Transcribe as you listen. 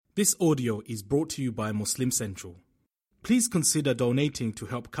This audio is brought to you by Muslim Central. Please consider donating to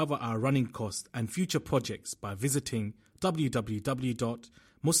help cover our running costs and future projects by visiting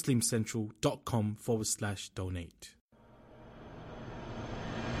www.muslimcentral.com/donate.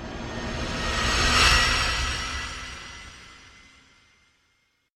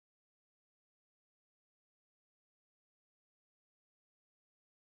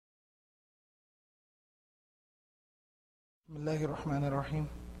 Bismillahir Rahmanir Rahim.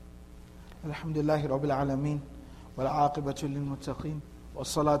 Alhamdulillahi Rabbil Alameen. Wal aqibatu lil muttaqin.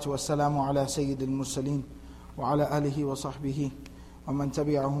 Wassalatu wassalamu ala sayyidil mursaleen. Wa ala alihi wa sahbihi. Wa man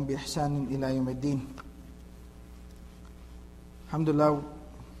tabi'ahum bi ihsanin ila yawmiddin. Alhamdulillah,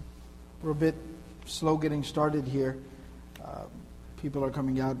 we're a bit slow getting started here. People are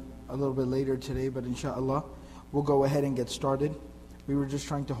coming out a little bit later today, but inshallah, we'll go ahead and get started. We were just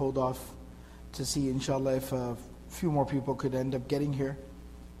trying to hold off to see, inshallah, if few more people could end up getting here.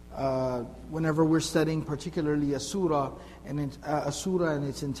 Whenever we're studying particularly a surah and in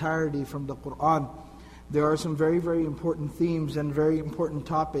its entirety from the Quran, there are some very, very important themes and very important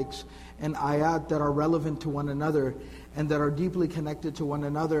topics and ayat that are relevant to one another and that are deeply connected to one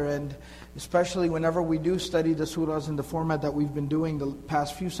another. And especially whenever we do study the surahs in the format that we've been doing the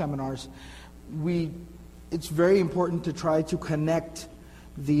past few seminars, it's very important to try to connect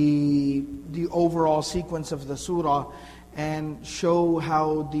the overall sequence of the surah and show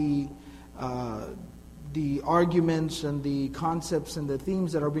how the arguments and the concepts and the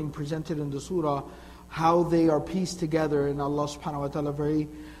themes that are being presented in the surah, how they are pieced together, and Allah subhanahu wa ta'ala very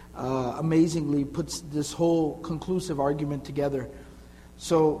amazingly puts this whole conclusive argument together.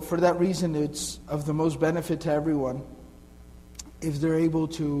 So for that reason, it's of the most benefit to everyone if they're able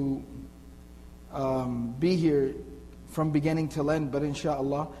to be here from beginning till end. But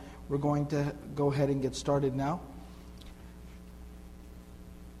inshallah, we're going to go ahead and get started now.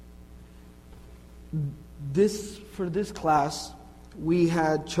 For this class, we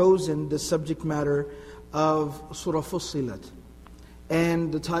had chosen the subject matter of Surah Fussilat.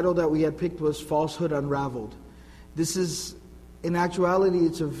 And the title that we had picked was Falsehood, Unraveled. This is, in actuality,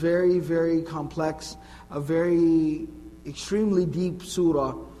 it's a very, very complex, a very extremely deep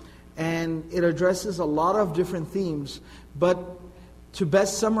surah. And it addresses a lot of different themes. But to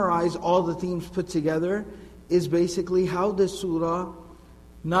best summarize all the themes put together is basically how this surah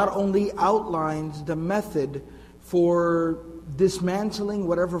not only outlines the method for dismantling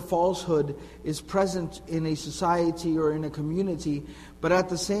whatever falsehood is present in a society or in a community, but at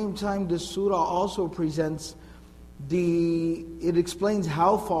the same time this surah also presents it explains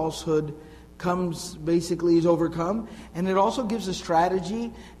how falsehood is overcome, and it also gives a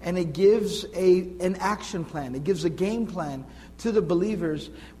strategy, and it gives an action plan, it gives a game plan to the believers,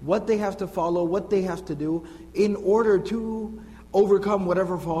 what they have to follow, what they have to do in order to overcome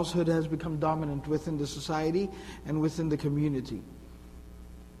whatever falsehood has become dominant within the society and within the community.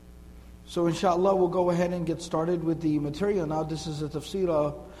 So inshallah, we'll go ahead and get started with the material now. This is a tafsir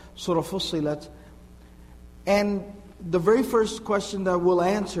of Surah Fussilat. And the very first question that we'll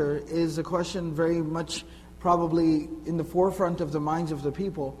answer is a question very much probably in the forefront of the minds of the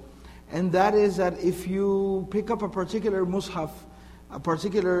people. And that is that if you pick up a particular mushaf, a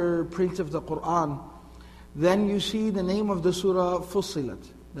particular print of the Quran, then you see the name of the surah Fussilat.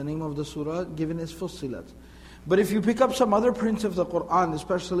 The name of the surah given is Fussilat. But if you pick up some other prints of the Quran,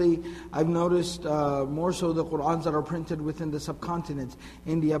 especially I've noticed more so the Qurans that are printed within the subcontinent,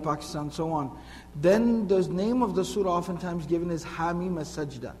 India, Pakistan, so on, then the name of the surah oftentimes given is Hamim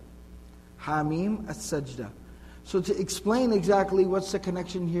as-Sajda. Hamim as-Sajda. So to explain exactly what's the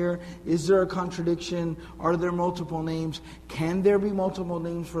connection here, is there a contradiction? Are there multiple names? Can there be multiple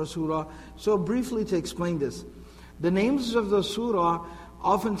names for a surah? So briefly to explain this. The names of the surah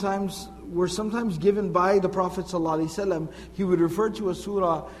oftentimes were sometimes given by the Prophet ﷺ. He would refer to a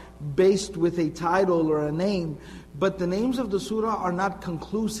surah based with a title or a name, but the names of the surah are not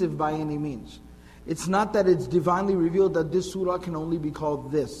conclusive by any means. It's not that it's divinely revealed that this surah can only be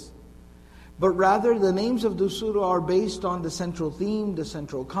called this. But rather, the names of the surah are based on the central theme, the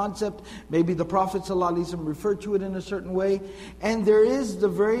central concept. Maybe the Prophet ﷺ referred to it in a certain way. And there is the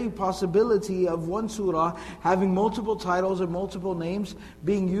very possibility of one surah having multiple titles and multiple names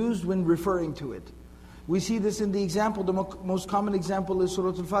being used when referring to it. We see this in the example, the most common example is Surah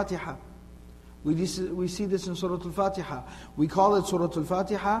Al-Fatiha. We see this in Surah Al-Fatiha. We call it Surah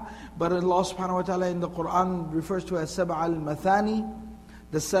Al-Fatiha, but Allah subhanahu wa ta'ala in the Quran refers to it as Sab' al-Mathani,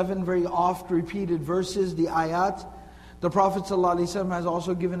 the 7 very oft repeated verses, the ayat. The Prophet ﷺ has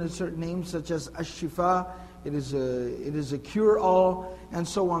also given it certain names such as Ash-Shifa, it is a cure-all, and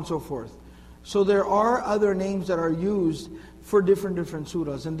so on and so forth. So there are other names that are used for different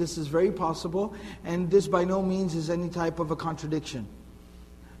surahs. And this is very possible, and this by no means is any type of a contradiction.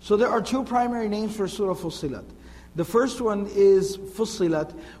 So there are two primary names for Surah Fussilat. The first one is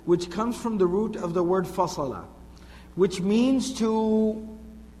Fussilat, which comes from the root of the word fasala, which means to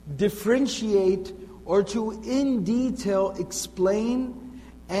differentiate or to in detail explain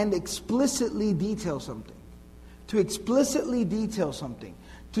and explicitly detail something. To explicitly detail something.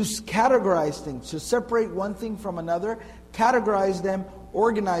 To categorize things, to separate one thing from another, categorize them,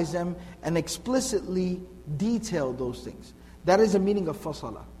 organize them, and explicitly detail those things. That is the meaning of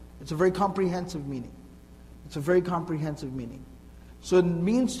fasala. It's a very comprehensive meaning. It's a very comprehensive meaning. So it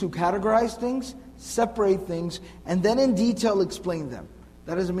means to categorize things, separate things, and then in detail explain them.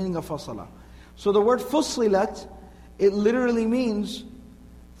 That is the meaning of fasala. So the word fussilat, it literally means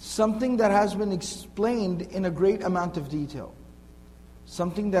something that has been explained in a great amount of detail.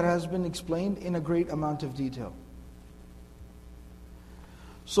 Something that has been explained in a great amount of detail.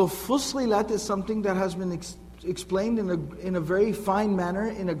 So fussilat is something that has been explained in a very fine manner,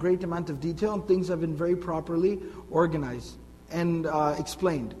 in a great amount of detail, and things have been very properly organized and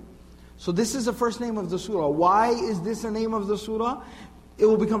explained. So this is the first name of the surah. Why is this the name of the surah? It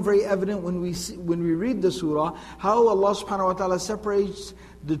will become very evident when we read the surah, how Allah subhanahu wa ta'ala separates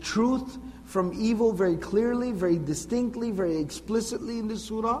the truth from evil very clearly, very distinctly, very explicitly in this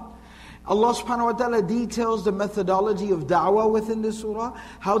surah. Allah subhanahu wa ta'ala details the methodology of da'wah within this surah,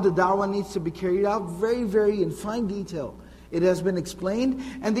 how the da'wah needs to be carried out, very, very in fine detail. It has been explained.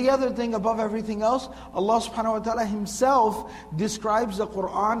 And the other thing above everything else, Allah subhanahu wa ta'ala Himself describes the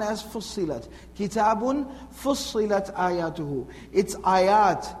Qur'an as fussilat. Kitabun fussilat ayatuhu. Its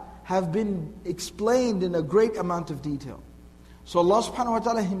ayat have been explained in a great amount of detail. So Allah subhanahu wa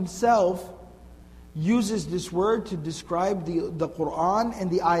ta'ala Himself uses this word to describe the Qur'an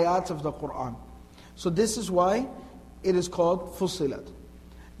and the ayats of the Qur'an. So this is why it is called Fussilat.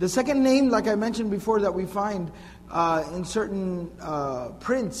 The second name, like I mentioned before, that we find in certain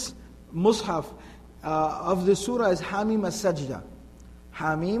prints, mushaf, of the surah is Hamim as-Sajda.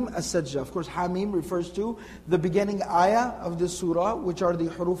 Hamim as-Sajda. Of course, Hamim refers to the beginning ayah of the surah, which are the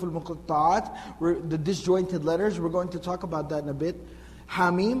huruf al-muqatta'at, the disjointed letters. We're going to talk about that in a bit.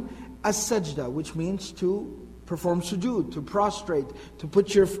 Hamim as-Sajda, which means to perform sujood, to prostrate, to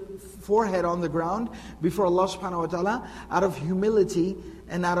put your forehead on the ground before Allah subhanahu wa ta'ala out of humility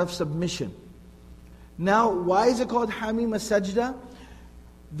and out of submission. Now, why is it called Hamim as-Sajda?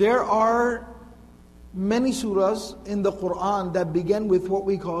 There are many surahs in the Qur'an that begin with what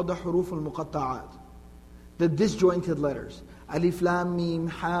we call the huruf al-muqatta'at, the disjointed letters. Alif, Lam, Mim,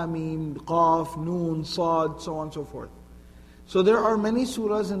 Ha, Mim, Qaf, Noon, Sad, so on and so forth. So there are many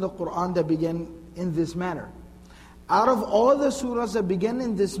surahs in the Qur'an that begin in this manner. Out of all the surahs that begin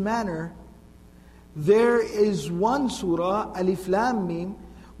in this manner, there is one surah, Alif Lam Mim,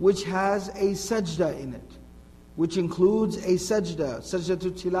 which has a sajda in it, which includes a sajda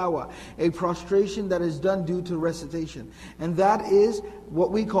to tilawa, a prostration that is done due to recitation. And that is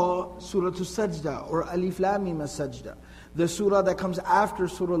what we call Surah to Sajda, or Alif Lam Mim as-Sajda. The surah that comes after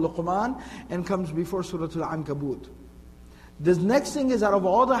Surah Luqman and comes before Surah Al-Ankabut. The next thing is, out of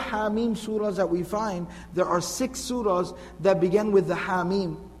all the Hamim surahs that we find, there are 6 surahs that begin with the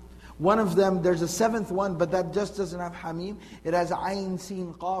Hamim. One of them, there's a 7th one, but that just doesn't have Hamim. It has Ayn,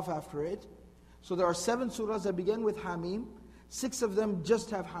 Sin, Qaf after it. So there are 7 surahs that begin with Hamim. 6 of them just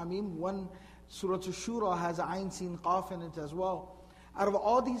have Hamim. One, Surah Shura, has Ayn, Sin, Qaf in it as well. Out of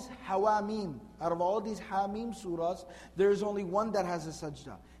all these Hawamim, out of all these Hamim surahs, there is only one that has a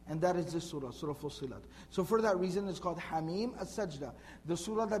sajda. And that is this surah, Surah Fussilat. So for that reason, it's called Hamim as-Sajda. The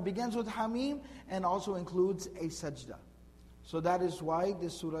surah that begins with Hamim and also includes a sajda. So that is why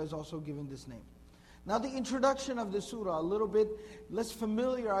this surah is also given this name. Now the introduction of this surah, a little bit, let's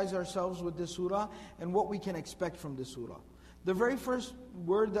familiarize ourselves with this surah and what we can expect from this surah. The very first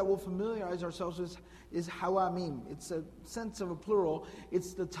word that we'll familiarize ourselves with is Hawamim. It's a sense of a plural.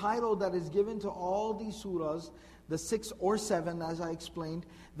 It's the title that is given to all these surahs, the 6 or 7, as I explained,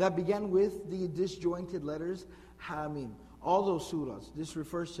 that began with the disjointed letters Hamim. All those surahs, this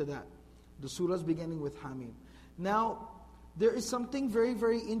refers to that. The surahs beginning with Hamim. Now, there is something very,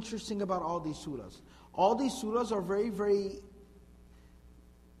 very interesting about all these surahs. All these surahs are very, very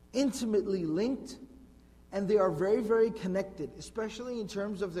intimately linked, and they are very, very connected, especially in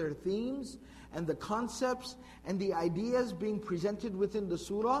terms of their themes and the concepts and the ideas being presented within the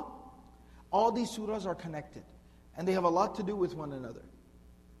surah. All these surahs are connected, and they have a lot to do with one another.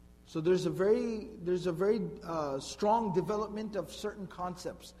 So there's a very strong development of certain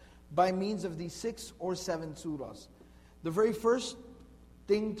concepts by means of these 6 or 7 surahs. The very first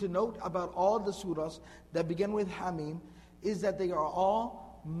thing to note about all the surahs that begin with Hamim is that they are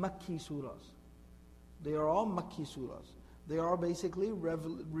all Makki surahs. They are all Makki surahs. They are basically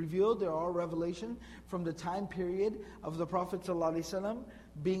revealed, they are all revelation from the time period of the Prophet ﷺ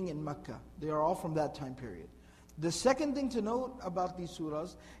being in Mecca. They are all from that time period. The second thing to note about these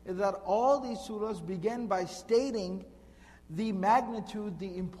surahs is that all these surahs begin by stating the magnitude,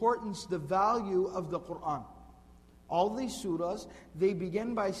 the importance, the value of the Qur'an. All these surahs, they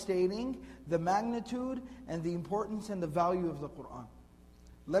begin by stating the magnitude and the importance and the value of the Qur'an.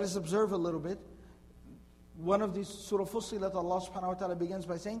 Let us observe a little bit. One of these, Surah Fussilat, Allah subhanahu wa ta'ala begins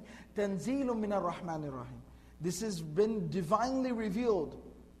by saying, تَنْزِيلٌ مِّنَ الرَّحْمَنِ الرَّحِيمِ. This has been divinely revealed.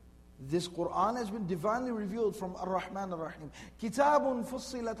 This Qur'an has been divinely revealed from Ar-Rahman Ar-Rahim. Kitabun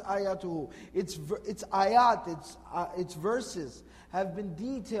fussilat ayatuhu. Its ayat, its verses have been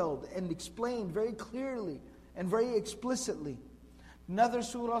detailed and explained very clearly and very explicitly. Another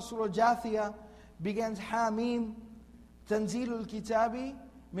surah, Surah Jathiyah, begins Hamim, Tanzilul Kitabi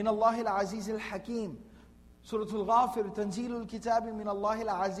min Allahil Azizil Hakim. Surah Al-Ghafir, Tanzilul Kitabi min Allahil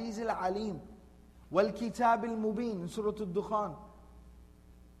Azizil Alim. Wal Kitabil Mubin, Surah Al-Dukhan.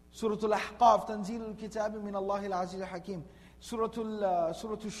 Surah Al-Ahqaf, Tanzilul Kitabi min Allahil Azizil Hakim. Surah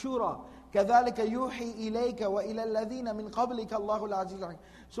Al-Shura, كَذَلِكَ يُوحِي إِلَيْكَ وَإِلَى الَّذِينَ مِنْ قَبْلِكَ اللَّهُ الْعَزِيزُ الْحَكِيمُ.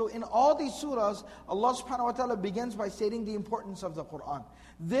 So in all these surahs, Allah subhanahu wa ta'ala begins by stating the importance of the Qur'an.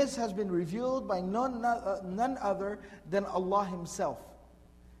 This has been revealed by none other than Allah Himself.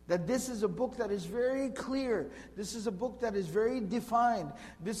 That this is a book that is very clear. This is a book that is very defined.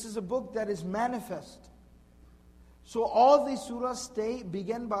 This is a book that is manifest. So all these surahs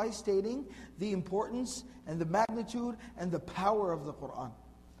begin by stating the importance and the magnitude and the power of the Qur'an.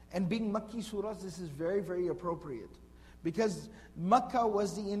 And being Makki surahs, this is very, very appropriate. Because Makkah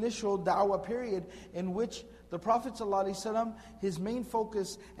was the initial da'wah period in which the Prophet ﷺ, his main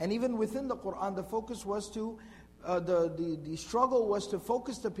focus, and even within the Qur'an, the focus was to, the struggle was to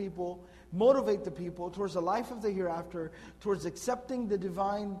focus the people, motivate the people towards the life of the hereafter, towards accepting the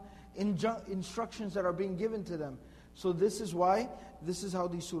divine instructions that are being given to them. So this is how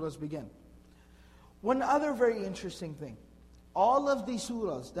these surahs begin. One other very interesting thing. All of these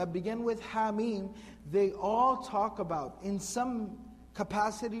surahs that begin with Hamim, they all talk about, in some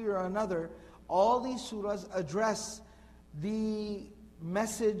capacity or another, all these surahs address the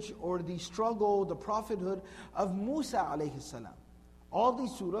message or the struggle, the prophethood of Musa alayhi salam. All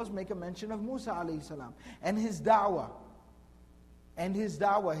these surahs make a mention of Musa alayhi salam and his da'wah,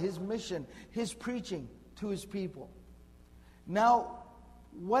 his mission, his preaching to his people. Now,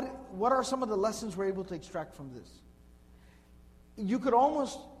 what are some of the lessons we're able to extract from this? You could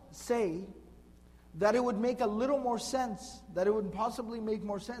almost say that it would make a little more sense, that it would possibly make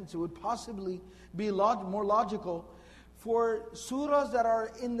more sense, it would possibly be more logical for surahs that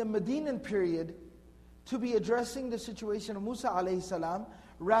are in the Medinan period to be addressing the situation of Musa alayhi salam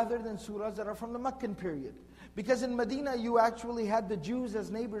rather than surahs that are from the Meccan period. Because in Medina you actually had the Jews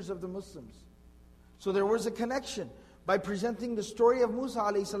as neighbors of the Muslims. So there was a connection. By presenting the story of Musa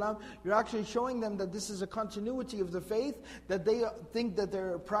alayhi salam, you're actually showing them that this is a continuity of the faith that they think that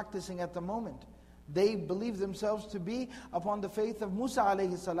they're practicing at the moment. They believe themselves to be upon the faith of Musa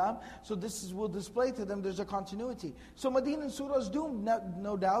alayhi salam, so will display to them there's a continuity. So Medinan surahs do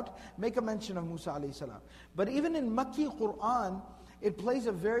no doubt make a mention of Musa alayhi salam. But even in Makki Qur'an, it plays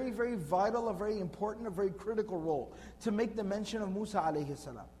a very, very vital, a very important, a very critical role to make the mention of Musa alayhi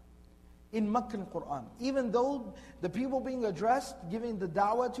salam. In Meccan Qur'an, even though the people being addressed, giving the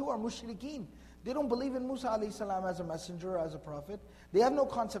da'wah to are mushrikeen. They don't believe in Musa alayhi salam as a messenger, as a prophet. They have no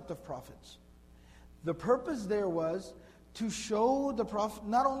concept of prophets. The purpose there was to show the Prophet,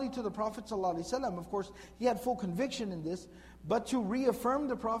 not only to the Prophet ﷺ, of course, he had full conviction in this, but to reaffirm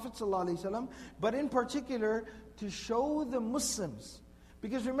the Prophet ﷺ, but in particular, to show the Muslims.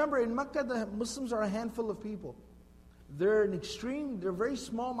 Because remember, in Mecca, the Muslims are a handful of people. They're a very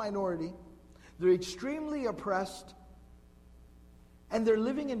small minority. They're extremely oppressed. And they're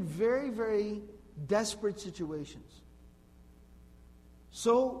living in very, very desperate situations.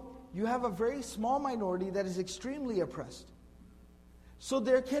 So, you have a very small minority that is extremely oppressed. So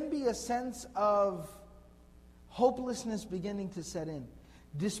there can be a sense of hopelessness beginning to set in.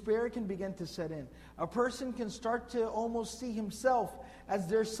 Despair can begin to set in. A person can start to almost see himself as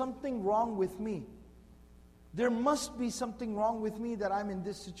there's something wrong with me. There must be something wrong with me that I'm in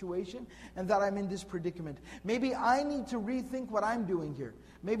this situation and that I'm in this predicament. Maybe I need to rethink what I'm doing here.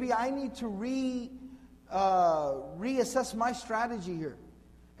 Maybe I need to reassess my strategy here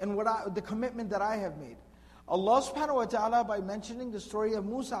and the commitment that I have made. Allah subhanahu wa ta'ala, by mentioning the story of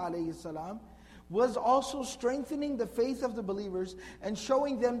Musa alayhi salam, was also strengthening the faith of the believers and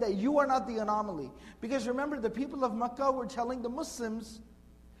showing them that you are not the anomaly. Because remember, the people of Makkah were telling the Muslims,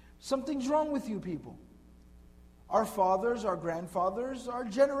 something's wrong with you people. Our fathers, our grandfathers, our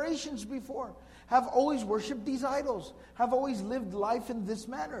generations before have always worshipped these idols, have always lived life in this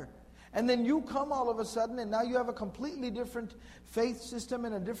manner. And then you come all of a sudden and now you have a completely different faith system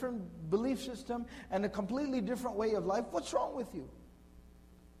and a different belief system and a completely different way of life. What's wrong with you?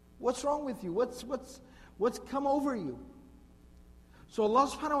 What's wrong with you? What's come over you? So Allah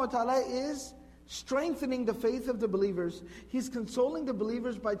subhanahu wa ta'ala is strengthening the faith of the believers. He's consoling the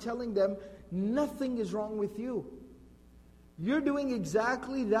believers by telling them, nothing is wrong with you. You're doing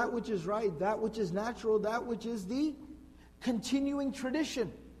exactly that which is right, that which is natural, that which is the continuing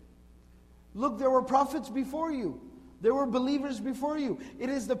tradition. Look, there were prophets before you. There were believers before you. It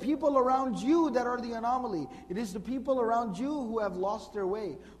is the people around you that are the anomaly. It is the people around you who have lost their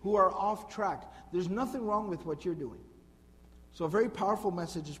way, who are off track. There's nothing wrong with what you're doing. So a very powerful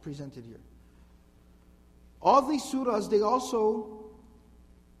message is presented here. All these surahs, they also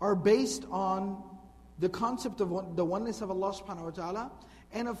are based on the concept of the oneness of Allah subhanahu wa ta'ala.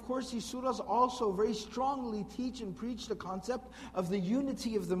 And of course, these surahs also very strongly teach and preach the concept of the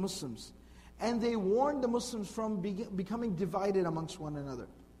unity of the Muslims. And they warn the Muslims from becoming divided amongst one another.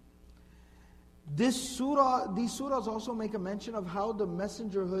 These surahs also make a mention of how the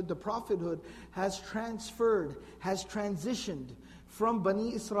messengerhood, the prophethood, has transferred, has transitioned from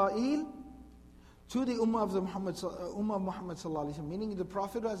Bani Israel to the Ummah of Muhammad sallallahu alaihi wasallam. Meaning the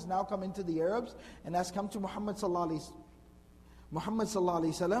prophet has now come into the Arabs and has come to Muhammad sallallahu alaihi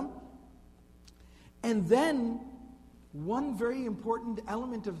wasallam. And then one very important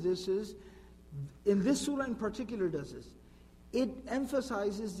element of this is, in this surah in particular does this, it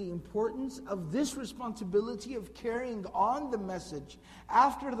emphasizes the importance of this responsibility of carrying on the message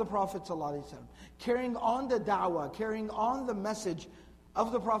after the Prophet ﷺ, carrying on the da'wah, carrying on the message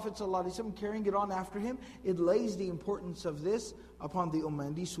of the Prophet ﷺ, carrying it on after him. It lays the importance of this upon the ummah,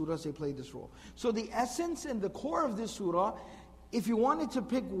 and these surahs, they play this role. So the essence and the core of this surah, if you wanted to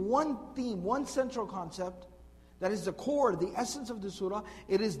pick one theme, one central concept, that is the core, the essence of the surah,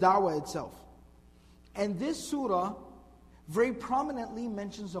 it is da'wah itself. And this surah very prominently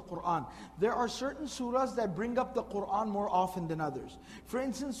mentions the Qur'an. There are certain surahs that bring up the Qur'an more often than others. For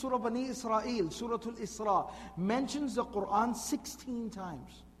instance, Surah Bani Israel, Surah Al-Isra, mentions the Qur'an 16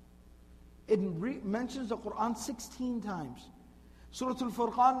 times. It mentions the Qur'an 16 times. Surah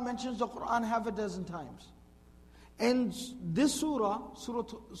Al-Furqan mentions the Qur'an half a dozen times. And this surah, Surah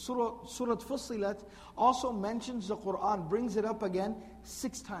Fussilat, also mentions the Qur'an, brings it up again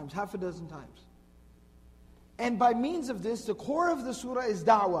 6 times, half a dozen times. And by means of this, the core of the surah is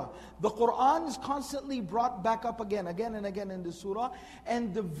da'wah. The Qur'an is constantly brought back up again and again in the surah.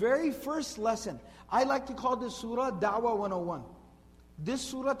 And the very first lesson, I like to call this surah Da'wah 101. This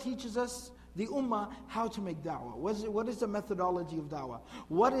surah teaches us, the ummah, how to make da'wah. What is the methodology of da'wah?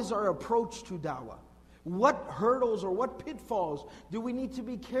 What is our approach to da'wah? What hurdles or what pitfalls do we need to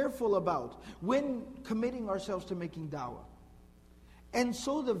be careful about when committing ourselves to making da'wah? And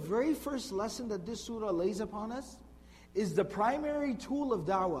so the very first lesson that this surah lays upon us is the primary tool of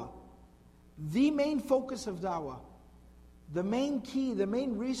da'wah, the main focus of da'wah, the main key, the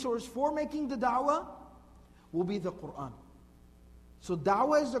main resource for making the da'wah will be the Qur'an. So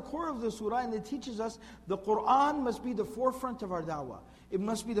da'wah is the core of the surah, and it teaches us the Qur'an must be the forefront of our da'wah. It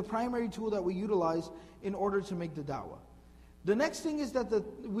must be the primary tool that we utilize in order to make the da'wah. The next thing is that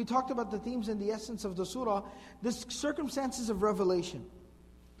we talked about the themes and the essence of the surah, the circumstances of revelation.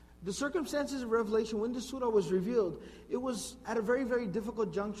 The circumstances of revelation, when the surah was revealed, it was at a very, very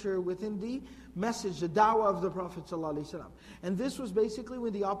difficult juncture within the message, the da'wah of the Prophet ﷺ. And this was basically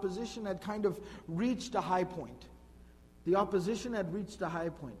when the opposition had kind of reached a high point. The opposition had reached a high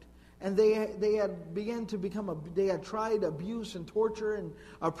point. And they had begun to they had tried abuse and torture and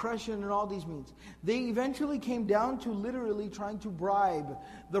oppression and all these means. They eventually came down to literally trying to bribe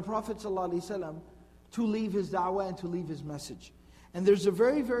the Prophet ﷺ to leave his da'wah and to leave his message. And there's a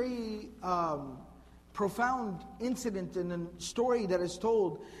very, very profound incident and a story that is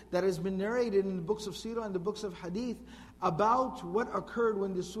told, that has been narrated in the books of Sirah and the books of Hadith, about what occurred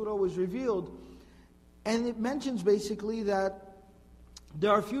when the surah was revealed. And it mentions basically that there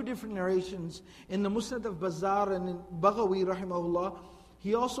are a few different narrations. In the Musnad of Bazzar and in Baghawi rahimahullah,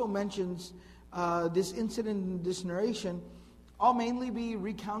 he also mentions this incident, this narration. I'll mainly be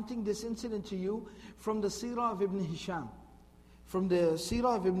recounting this incident to you from the Sirah of Ibn Hisham. From the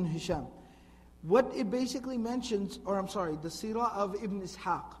Sirah of Ibn Hisham. What it basically mentions, the Sirah of Ibn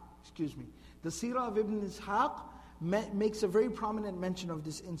Ishaq, The Sirah of Ibn Ishaq makes a very prominent mention of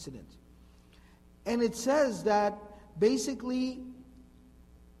this incident. And it says that basically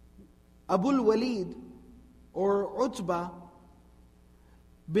Abu al-Walid or Utbah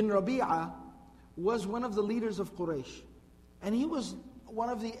bin Rabi'ah was one of the leaders of Quraysh. And he was one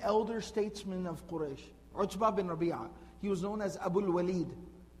of the elder statesmen of Quraysh. Utbah bin Rabi'ah. He was known as Abu al-Walid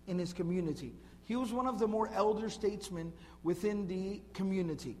in his community. He was one of the more elder statesmen within the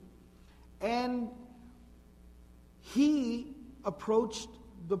community. And he approached,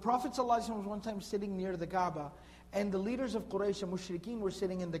 the Prophet ﷺ was one time sitting near the Kaaba, and the leaders of Quraysh and Mushrikeen were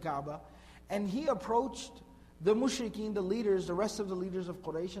sitting in the Kaaba, and he approached the Mushrikeen, the leaders, the rest of the leaders of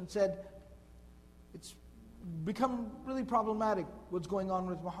Quraysh, and said, it's become really problematic what's going on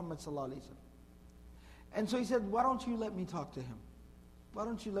with Muhammad ﷺ. And so he said, why don't you let me talk to him? Why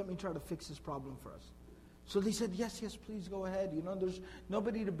don't you let me try to fix this problem for us? So they said, yes, please go ahead. There's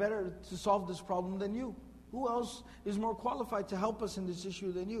nobody better to solve this problem than you. Who else is more qualified to help us in this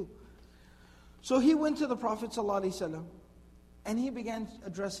issue than you? So he went to the Prophet ﷺ, and he began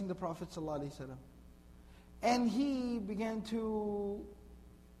addressing the Prophet ﷺ. And he began to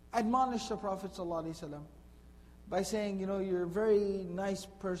admonish the Prophet ﷺ by saying, you're a very nice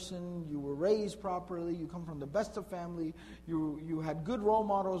person, you were raised properly, you come from the best of family, you had good role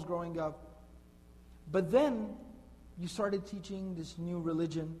models growing up. But then you started teaching this new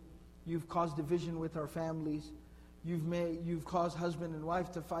religion. You've caused division with our families. You've caused husband and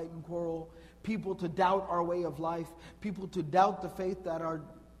wife to fight and quarrel, people to doubt our way of life, people to doubt the faith that our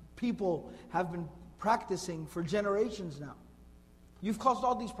people have been practicing for generations now. You've caused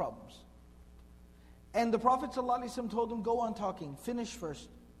all these problems. And the Prophet ﷺ told him, go on talking, finish first.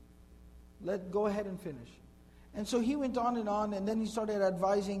 Go ahead and finish. And so he went on, and then he started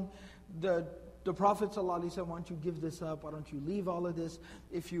advising the Prophet ﷺ, why don't you give this up? Why don't you leave all of this?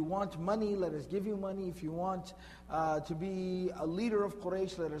 If you want money, let us give you money. If you want to be a leader of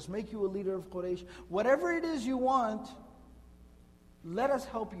Quraysh, let us make you a leader of Quraysh. Whatever it is you want, let us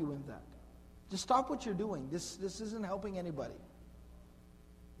help you in that. Just stop what you're doing. This isn't helping anybody.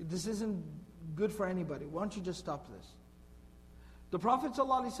 This isn't good for anybody. Why don't you just stop this? The Prophet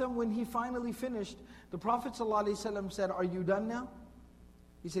ﷺ, when he finally finished, the Prophet ﷺ said, are you done now?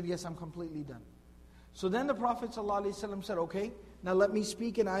 He said, yes, I'm completely done. So then the Prophet ﷺ said, okay, now let me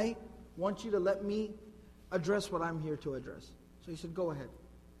speak, and I want you to let me address what I'm here to address. So he said, go ahead.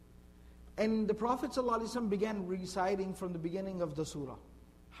 And the Prophet ﷺ began reciting from the beginning of the surah.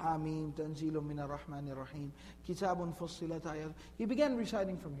 Hamim, Tanzilum min ar-Rahmanir Rahim, Kitabun Fussilat Ayat. He began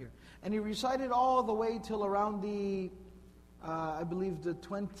reciting from here. And he recited all the way till around the, I believe the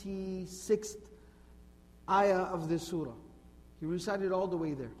 26th ayah of this surah. He recited all the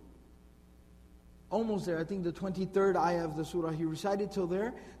way there. Almost there, I think the 23rd ayah of the surah. He recited till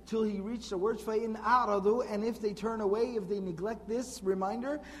there, till he reached the words, فَإِنْ أَعْرَضُوا, and if they turn away, if they neglect this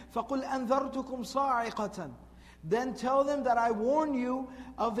reminder, فَقُلْ أَنذَرْتُكُمْ صَاعِقَةً, then tell them that I warn you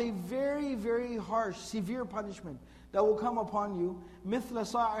of a very, very harsh, severe punishment that will come upon you, مثل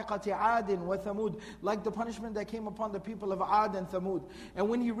صاعقة عاد وثمود, like the punishment that came upon the people of Ad and Thamud. And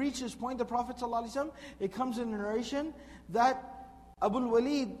when he reached this point, the Prophet ﷺ, it comes in a narration that Abu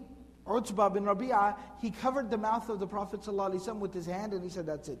al-Walid, Utbah bin Rabi'ah, he covered the mouth of the Prophet ﷺ with his hand, and he said,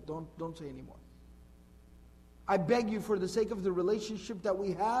 that's it, don't say anymore. I beg you, for the sake of the relationship that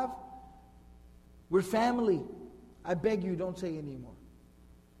we have, we're family, I beg you, don't say anymore.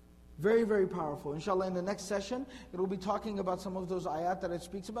 Very, very powerful. Inshallah, in the next session, it will be talking about some of those ayat that it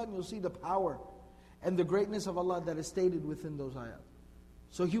speaks about, and you'll see the power and the greatness of Allah that is stated within those ayat.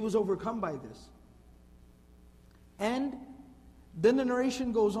 So he was overcome by this. And then the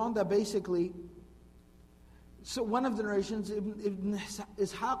narration goes on that basically, so one of the narrations, Ibn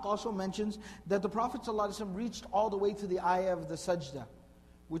Ishaq also mentions that the Prophet ﷺ reached all the way to the ayah of the sajda,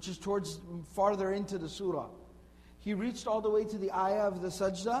 which is towards farther into the surah. He reached all the way to the ayah of the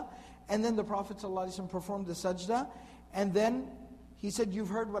sajda, and then the Prophet ﷺ performed the sajda, and then he said, you've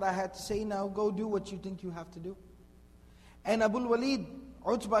heard what I had to say, now go do what you think you have to do. And Abu al-Walid,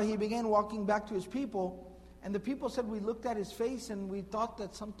 Utbah, he began walking back to his people, and the people said, we looked at his face and we thought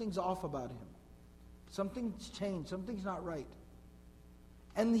that something's off about him. Something's changed, something's not right.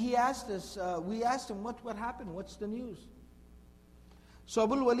 And he asked us, we asked him, what happened? What's the news? So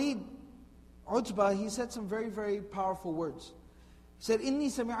Abu al-Walid, Utbah, he said some very, very powerful words. He said, Inni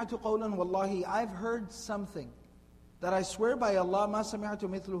sami'atu qawlan wallahi, I've heard something that I swear by Allah, ma sami'atu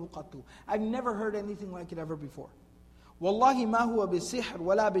mithluhu qattu. I've never heard anything like it ever before. Wallahi ma huwa bisihr,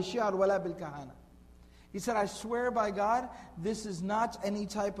 wala bishi'ar, wala bilkahana. He said, I swear by God, this is not any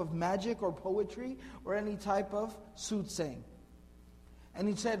type of magic or poetry or any type of soothsaying. And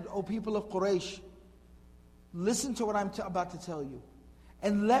he said, O people of Quraysh, listen to what I'm about to tell you.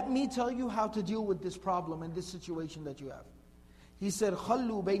 And let me tell you how to deal with this problem and this situation that you have. He said,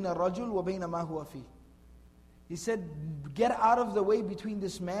 خَلُّوا بَيْنَ الرَّجُلِ وَبَيْنَ مَا هُوَ فِيهِ. He said, get out of the way between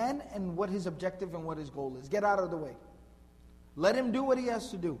this man and what his objective and what his goal is. Get out of the way. Let him do what he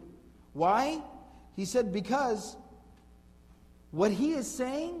has to do. Why? He said, because what he is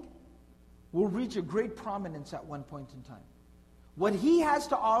saying will reach a great prominence at one point in time. What he has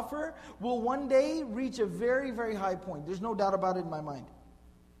to offer will one day reach a very, very high point. There's no doubt about it in my mind.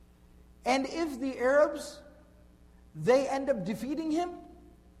 And if the Arabs, they end up defeating him,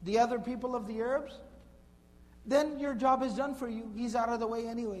 the other people of the Arabs, then your job is done for you. He's out of the way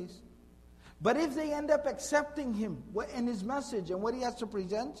anyways. But if they end up accepting him and his message and what he has to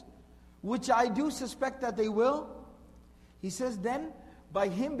present, which I do suspect that they will, he says then, by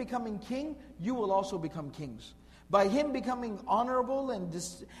him becoming king, you will also become kings. By him becoming honorable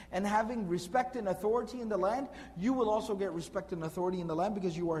and having respect and authority in the land, you will also get respect and authority in the land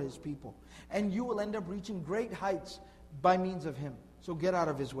because you are his people. And you will end up reaching great heights by means of him. So get out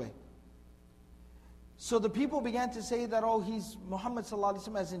of his way. So the people began to say that, Muhammad sallallahu alaihi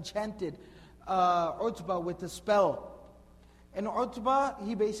wasallam has enchanted Utbah with a spell. And Utbah,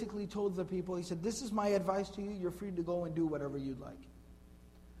 he basically told the people, he said, this is my advice to you, you're free to go and do whatever you'd like.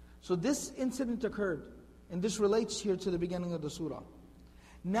 So this incident occurred. And this relates here to the beginning of the surah.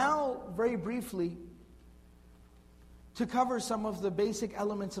 Now, very briefly, to cover some of the basic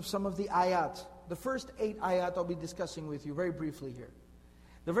elements of some of the ayat. The first 8 ayat I'll be discussing with you very briefly here.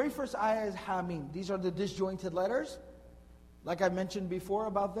 The very first ayah is Hamim. These are the disjointed letters. Like I mentioned before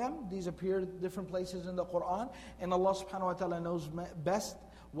about them, these appear in different places in the Quran. And Allah subhanahu wa ta'ala knows best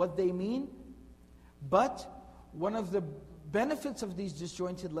what they mean. But one of the benefits of these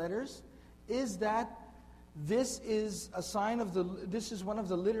disjointed letters is that this is one of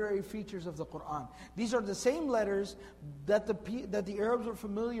the literary features of the Quran. These are the same letters that the Arabs were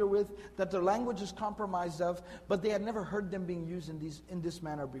familiar with, that their language is compromised of, but they had never heard them being used in this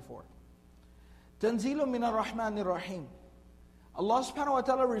manner before. Tanzilun min ar-Rahmanir Rahim. Allah subhanahu wa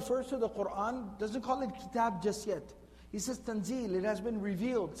ta'ala refers to the Quran, doesn't call it kitab just yet. He says tanzil, it has been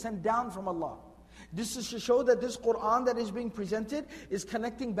revealed, sent down from Allah. This is to show that this Quran that is being presented is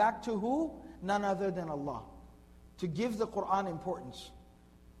connecting back to who? None other than Allah. To give the Quran importance.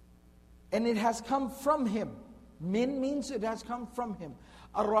 And it has come from Him. Min means it has come from Him.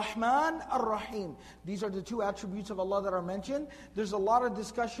 Ar-Rahman, Ar-Rahim. These are the 2 attributes of Allah that are mentioned. There's a lot of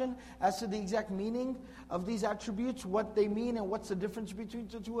discussion as to the exact meaning of these attributes, what they mean and what's the difference between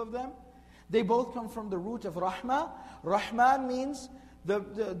the 2 of them. They both come from the root of Rahmah. Rahman means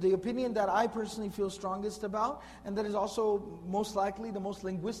the opinion that I personally feel strongest about, and that is also most likely the most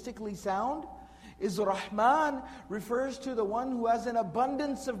linguistically sound, is Rahman refers to the one who has an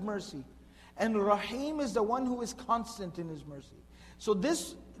abundance of mercy. And Rahim is the one who is constant in his mercy. So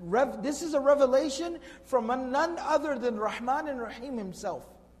this is a revelation from none other than Rahman and Rahim himself.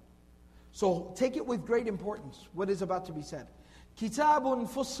 So take it with great importance, what is about to be said. Kitabun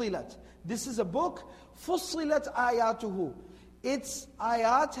fussilat. This is a book, fussilat ayatuhu. Its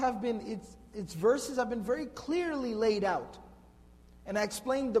ayat have been, its verses have been very clearly laid out. And I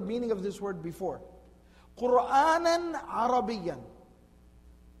explained the meaning of this word before. Qur'anan Arabiyan.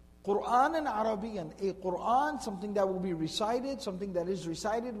 Qur'anan Arabiyan. A Qur'an, something that will be recited, something that is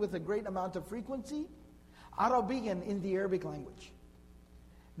recited with a great amount of frequency. Arabiyan, in the Arabic language.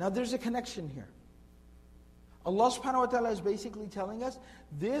 Now there's a connection here. Allah subhanahu wa ta'ala is basically telling us,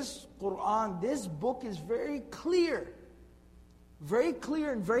 this Qur'an, this book is very clear. Very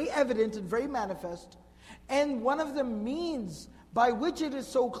clear and very evident and very manifest. And one of the means by which it is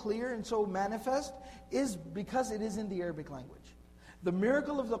so clear and so manifest is because it is in the Arabic language. The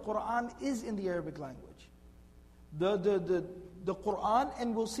miracle of the Quran is in the Arabic language. The Quran,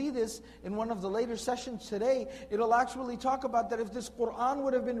 and we'll see this in one of the later sessions today, it'll actually talk about that if this Quran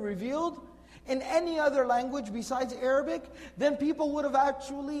would have been revealed in any other language besides Arabic, then people would have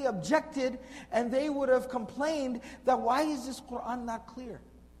actually objected and they would have complained that why is this Quran not clear?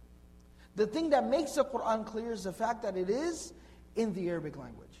 The thing that makes the Quran clear is the fact that it is in the Arabic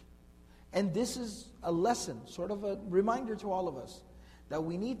language. And this is a lesson, sort of a reminder to all of us, that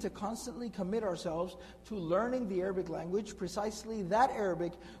we need to constantly commit ourselves to learning the Arabic language, precisely that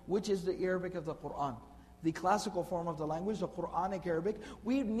Arabic, which is the Arabic of the Quran. The classical form of the language, the Quranic Arabic.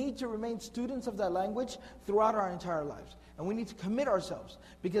 We need to remain students of that language throughout our entire lives. And we need to commit ourselves,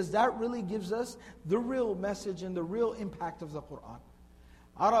 because that really gives us the real message and the real impact of the Quran.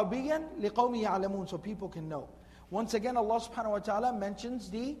 Arabiyan liqawmi ya'lamun, so people can know. Once again, Allah subhanahu wa ta'ala mentions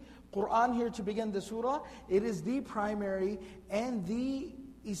the Quran here to begin the surah. It is the primary and the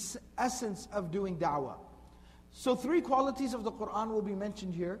essence of doing da'wah. So 3 qualities of the Qur'an will be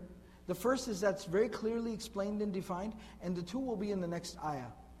mentioned here. The first is that's very clearly explained and defined, and the 2 will be in the next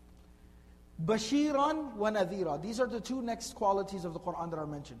ayah. Bashiran wa nadhira. These are the 2 next qualities of the Qur'an that are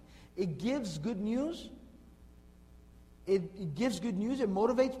mentioned. It gives good news. It gives good news, it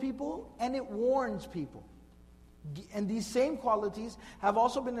motivates people, and it warns people. And these same qualities have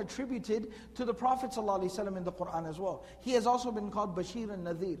also been attributed to the Prophet ﷺ in the Qur'an as well. He has also been called Bashir and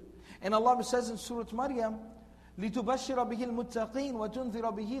Nadhir. And Allah says in Surah Maryam, لِتُبَشِّرَ بِهِ الْمُتَّقِينَ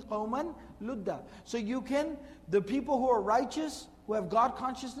وَتُنذِرَ بِهِ قَوْمًا لُدًّا. So you can, the people who are righteous, who have God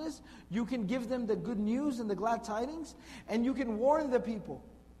consciousness, you can give them the good news and the glad tidings, and you can warn the people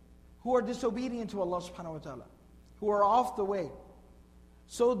who are disobedient to Allah subhanahu wa ta'ala, who are off the way.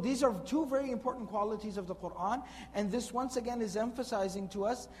 So these are 2 very important qualities of the Qur'an, and this once again is emphasizing to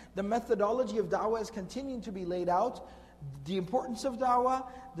us the methodology of da'wah is continuing to be laid out. The importance of da'wah,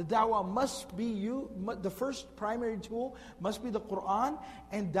 the da'wah must be the first primary tool must be the Qur'an,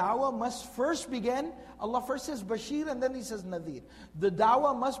 and da'wah must first begin, Allah first says Bashir and then He says Nadhir. The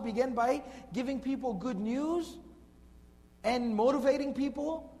da'wah must begin by giving people good news and motivating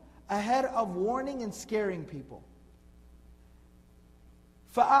people ahead of warning and scaring people.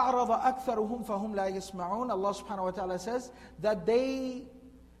 فَأَعْرَضَ أَكْثَرُهُمْ فَهُمْ لَا يَسْمَعُونَ. Allah subhanahu wa ta'ala says that فَأَعْرَضَ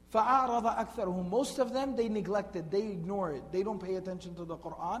أَكْثَرُهُمْ, most of them, they neglect it, they ignore it, they don't pay attention to the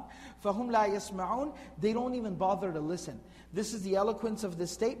Qur'an. فَهُمْ لَا يَسْمَعُونَ, they don't even bother to listen. This is the eloquence of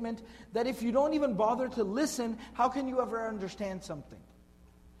this statement, that if you don't even bother to listen, how can you ever understand something?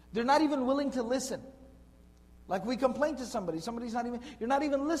 They're not even willing to listen. Like we complain to somebody's not even, you're not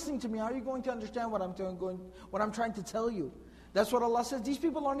even listening to me, how are you going to understand what I'm trying to tell you? That's what Allah says. These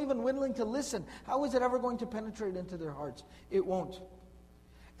people aren't even willing to listen. How is it ever going to penetrate into their hearts? It won't.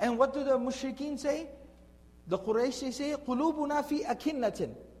 And what do the mushrikeen say? The Quraysh, they say, قُلُوبُنَا فِي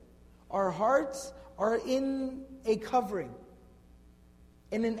أَكِنَّةٍ. Our hearts are in a covering,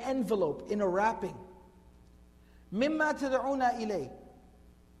 in an envelope, in a wrapping. مِمَّا تَدْعُونَا إِلَيْهِ.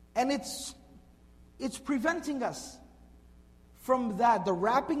 And it's preventing us from that. The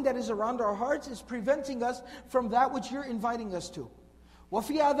wrapping that is around our hearts is preventing us from that which you're inviting us to.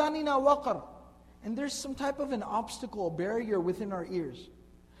 وَفِي آذَانِنَا وَقَرٍ. And there's some type of an obstacle, a barrier within our ears.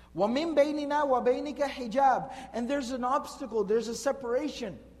 وَمِن بَيْنِنَا وَبَيْنِكَ حِجَابٍ. And there's an obstacle, there's a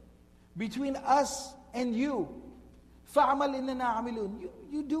separation between us and you. فَعْمَلْ إِنَّنَا عَامِلُونَ.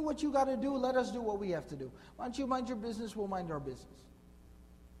 You do what you got to do, let us do what we have to do. Why don't you mind your business, we'll mind our business.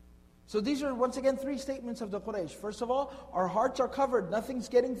 So these are once again 3 statements of the Quraysh. First of all, our hearts are covered, nothing's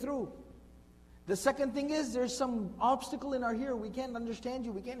getting through. The second thing is, there's some obstacle in our ear, we can't understand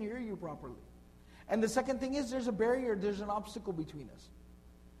you, we can't hear you properly. And the second thing is, there's a barrier, there's an obstacle between us.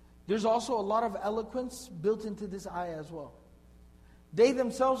 There's also a lot of eloquence built into this ayah as well. They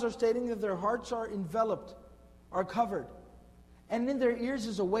themselves are stating that their hearts are enveloped, are covered. And in their ears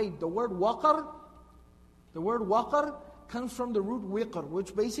is a weight. The word waqar comes from the root wiqr,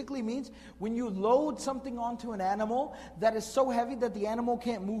 which basically means when you load something onto an animal that is so heavy that the animal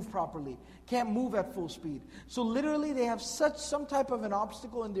can't move properly, can't move at full speed. So literally they have some type of an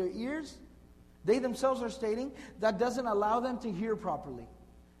obstacle in their ears. They themselves are stating that doesn't allow them to hear properly.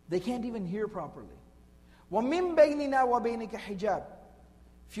 They can't even hear properly. وَمِن بَيْنِنَا وَبَيْنِكَ حِجَابٍ.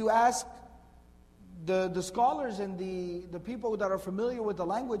 If you ask the scholars and the people that are familiar with the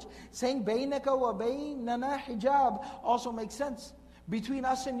language, saying بَيْنَكَ وَبَيْنَنَا hijab also makes sense. Between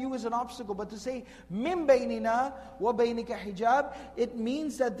us and you is an obstacle. But to say مِن بَيْنِنَا وَبَيْنِكَ hijab, it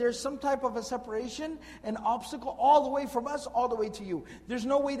means that there's some type of a separation, an obstacle all the way from us, all the way to you. There's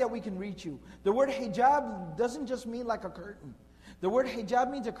no way that we can reach you. The word hijab doesn't just mean like a curtain. The word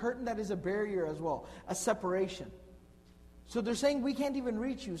hijab means a curtain that is a barrier as well, a separation. So they're saying we can't even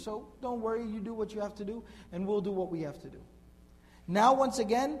reach you, so don't worry, you do what you have to do, and we'll do what we have to do. Now once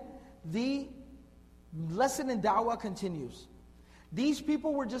again, the lesson in da'wah continues. These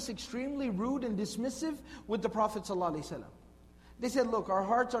people were just extremely rude and dismissive with the Prophet ﷺ. They said, look, our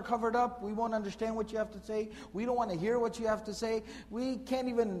hearts are covered up, we won't understand what you have to say, we don't want to hear what you have to say, we can't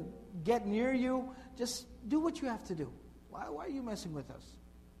even get near you, just do what you have to do. Why are you messing with us?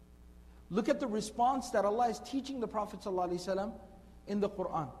 Look at the response that Allah is teaching the Prophet ﷺ in the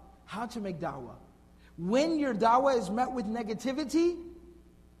Qur'an. How to make da'wah. When your da'wah is met with negativity,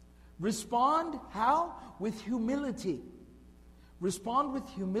 respond how? With humility. Respond with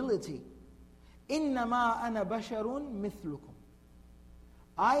humility. إِنَّمَا أَنَا بَشَرٌ مِثْلُكُمْ.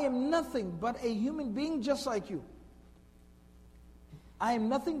 I am nothing but a human being just like you. I am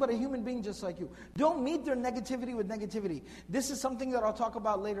nothing but a human being just like you. Don't meet their negativity with negativity. This is something that I'll talk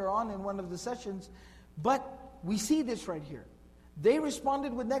about later on in one of the sessions. But we see this right here. They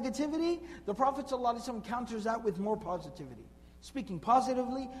responded with negativity. The Prophet ﷺ counters that with more positivity. Speaking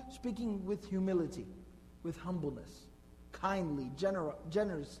positively, speaking with humility, with humbleness, kindly,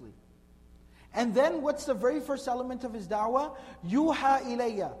 generously. And then what's the very first element of his da'wah? Yuha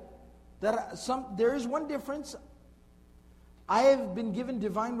ilayya. There is one difference. I have been given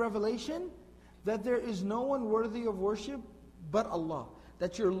divine revelation that there is no one worthy of worship but Allah.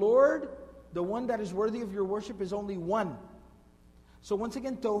 That your Lord, the one that is worthy of your worship, is only one. So once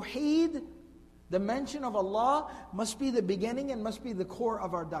again, Tawheed, the mention of Allah, must be the beginning and must be the core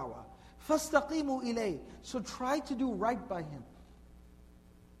of our da'wah. فَاسْتَقِيمُوا إِلَيْهِ. So try to do right by Him.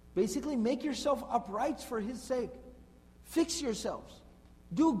 Basically, make yourself upright for His sake. Fix yourselves.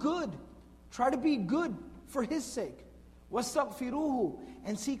 Do good. Try to be good for His sake. وَاسْتَغْفِرُوهُ.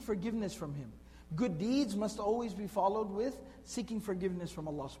 And seek forgiveness from Him. Good deeds must always be followed with seeking forgiveness from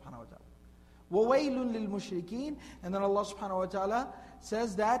Allah subhanahu wa ta'ala. وَوَيْلٌ لِلْمُشْرِكِينَ. And then Allah subhanahu wa ta'ala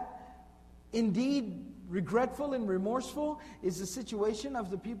says that indeed regretful and remorseful is the situation of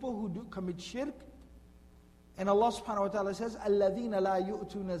the people who do commit shirk. And Allah subhanahu wa ta'ala says, الَّذِينَ لَا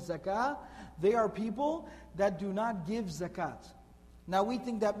يُؤْتُونَ الزَّكَاةِ. They are people that do not give zakat. Now we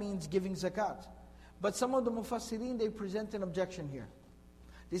think that means giving zakat. But some of the mufassirin, they present an objection here.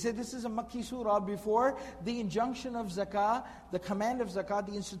 They say this is a Makki surah before the injunction of zakah, the command of zakah,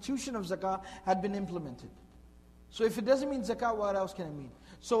 the institution of zakah had been implemented. So if it doesn't mean zakah, what else can it mean?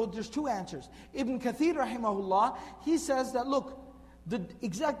 So there's two answers. Ibn Kathir rahimahullah, he says that look, the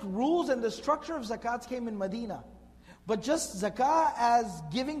exact rules and the structure of zakat came in Medina. But just zakah as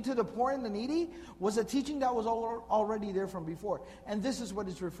giving to the poor and the needy was a teaching that was already there from before. And this is what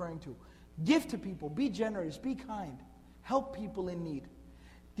it's referring to. Give to people, be generous, be kind, help people in need.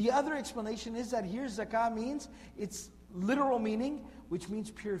 The other explanation is that here zakah means, its literal meaning, which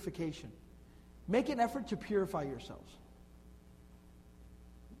means purification. Make an effort to purify yourselves.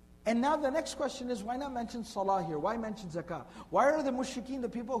 And now the next question is, why not mention salah here? Why mention zakah? Why are the mushrikeen the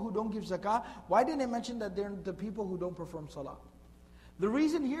people who don't give zakah? Why didn't it mention that they're the people who don't perform salah? The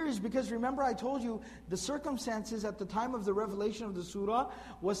reason here is because, remember I told you, the circumstances at the time of the revelation of the surah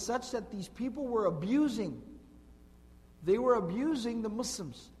was such that these people were abusing. They were abusing the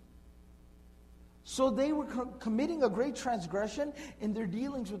Muslims. So they were committing a great transgression in their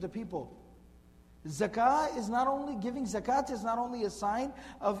dealings with the people. Zakah is not only, giving zakat is not only a sign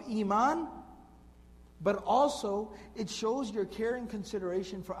of iman, but also it shows your care and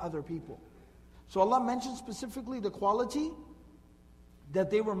consideration for other people. So Allah mentions specifically the quality that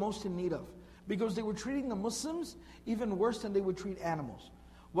they were most in need of. Because they were treating the Muslims even worse than they would treat animals.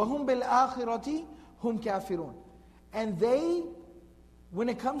 وَهُمْ بِالْآخِرَةِ هُمْ كَافِرُونَ. And they, when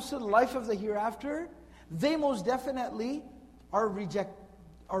it comes to the life of the hereafter, they most definitely are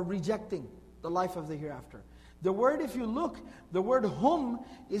rejecting the life of the hereafter. The word, if you look, the word hum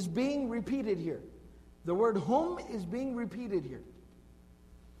is being repeated here. The word hum is being repeated here.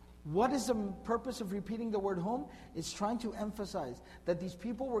 What is the purpose of repeating the word hum? It's trying to emphasize that these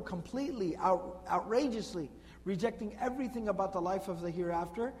people were completely, outrageously rejecting everything about the life of the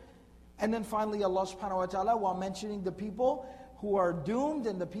hereafter. And then finally Allah subhanahu wa ta'ala, while mentioning the people who are doomed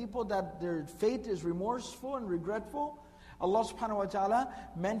and the people that their fate is remorseful and regretful, Allah subhanahu wa ta'ala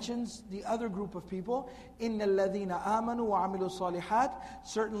mentions the other group of people. إِنَّ الَّذِينَ آمَنُوا وَعَمِلُوا الصَّالِحَاتِ.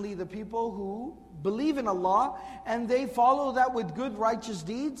 Certainly the people who believe in Allah and they follow that with good righteous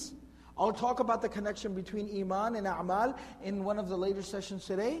deeds. I'll talk about the connection between iman and a'mal in one of the later sessions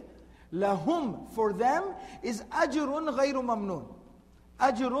today. لَهُمْ, for them, is أَجْرٌ غَيْرُ مَمْنُونَ.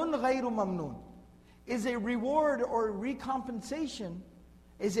 أَجْرٌ غَيْرُ مَمْنُونَ is a reward or a recompensation,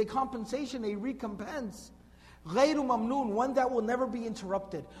 is a compensation, a recompense. غَيْرُ مَمْنُونَ, one that will never be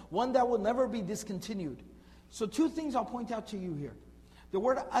interrupted, one that will never be discontinued. So two things I'll point out to you here. The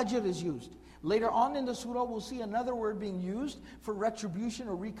word ajr is used. Later on in the surah we'll see another word being used for retribution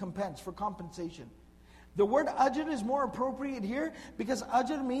or recompense, for compensation. The word ajr is more appropriate here because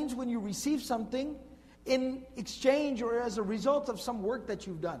ajr means when you receive something in exchange or as a result of some work that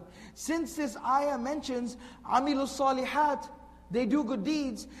you've done. Since this ayah mentions عَمِلُوا الصَّالِحَاتِ, they do good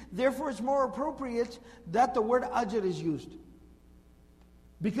deeds, therefore it's more appropriate that the word ajr is used.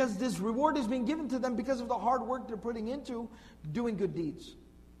 Because this reward is being given to them because of the hard work they're putting into doing good deeds.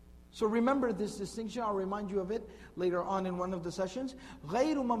 So remember this distinction, I'll remind you of it later on in one of the sessions.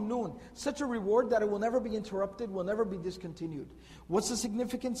 غَيْرُ مَمْنُونَ, such a reward that it will never be interrupted, will never be discontinued. What's the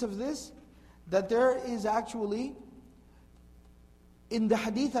significance of this? That there is actually, in the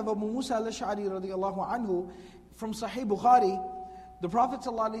hadith of Abu Musa al-Ash'ari radiallahu anhu, from Sahih Bukhari, the Prophet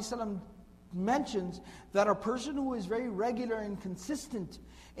ﷺ mentions that a person who is very regular and consistent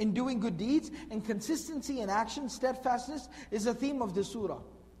in doing good deeds, and consistency in action, steadfastness, is a theme of the surah.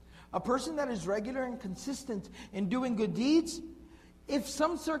 A person that is regular and consistent in doing good deeds, if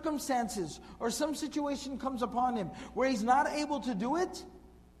some circumstances or some situation comes upon him where he's not able to do it,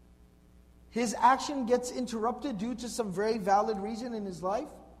 his action gets interrupted due to some very valid reason in his life,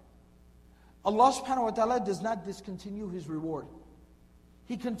 Allah subhanahu wa ta'ala does not discontinue his reward.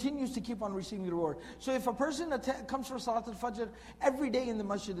 He continues to keep on receiving the reward. So if a person comes for Salat al-Fajr every day in the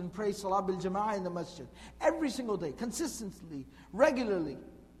masjid and prays Salat bil-Jama'ah in the masjid, every single day, consistently, regularly,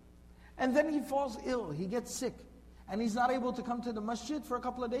 and then he falls ill, he gets sick, and he's not able to come to the masjid for a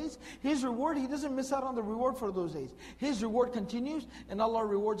couple of days, his reward, he doesn't miss out on the reward for those days. His reward continues, and Allah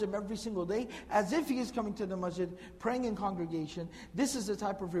rewards him every single day, as if he is coming to the masjid, praying in congregation. This is the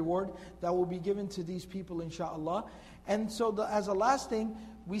type of reward that will be given to these people, inshaAllah. And so as a last thing,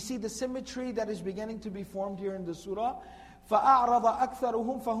 we see the symmetry that is beginning to be formed here in the surah. فَأَعْرَضَ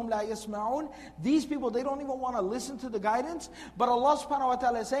أَكْثَرُهُمْ فَهُمْ لَا يَسْمَعُونَ. These people, they don't even want to listen to the guidance. But Allah subhanahu wa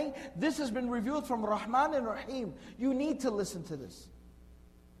ta'ala is saying, this has been revealed from Rahman and Rahim. You need to listen to this.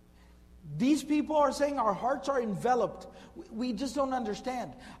 These people are saying our hearts are enveloped. We just don't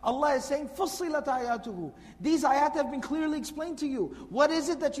understand. Allah is saying, فُصِّلَتْ آيَاتُهُ. These ayat have been clearly explained to you. What is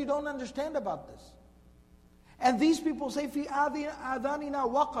it that you don't understand about this? And these people say, فِي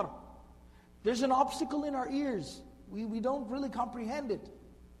آذَانِنَا وَقْرٍ. There's an obstacle in our ears. We don't really comprehend it.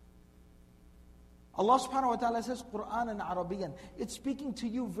 Allah subhanahu wa ta'ala says, Qur'an and Arabiyan. It's speaking to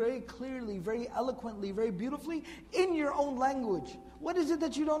you very clearly, very eloquently, very beautifully, in your own language. What is it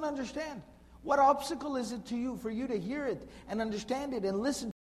that you don't understand? What obstacle is it to you for you to hear it and understand it and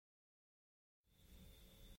listen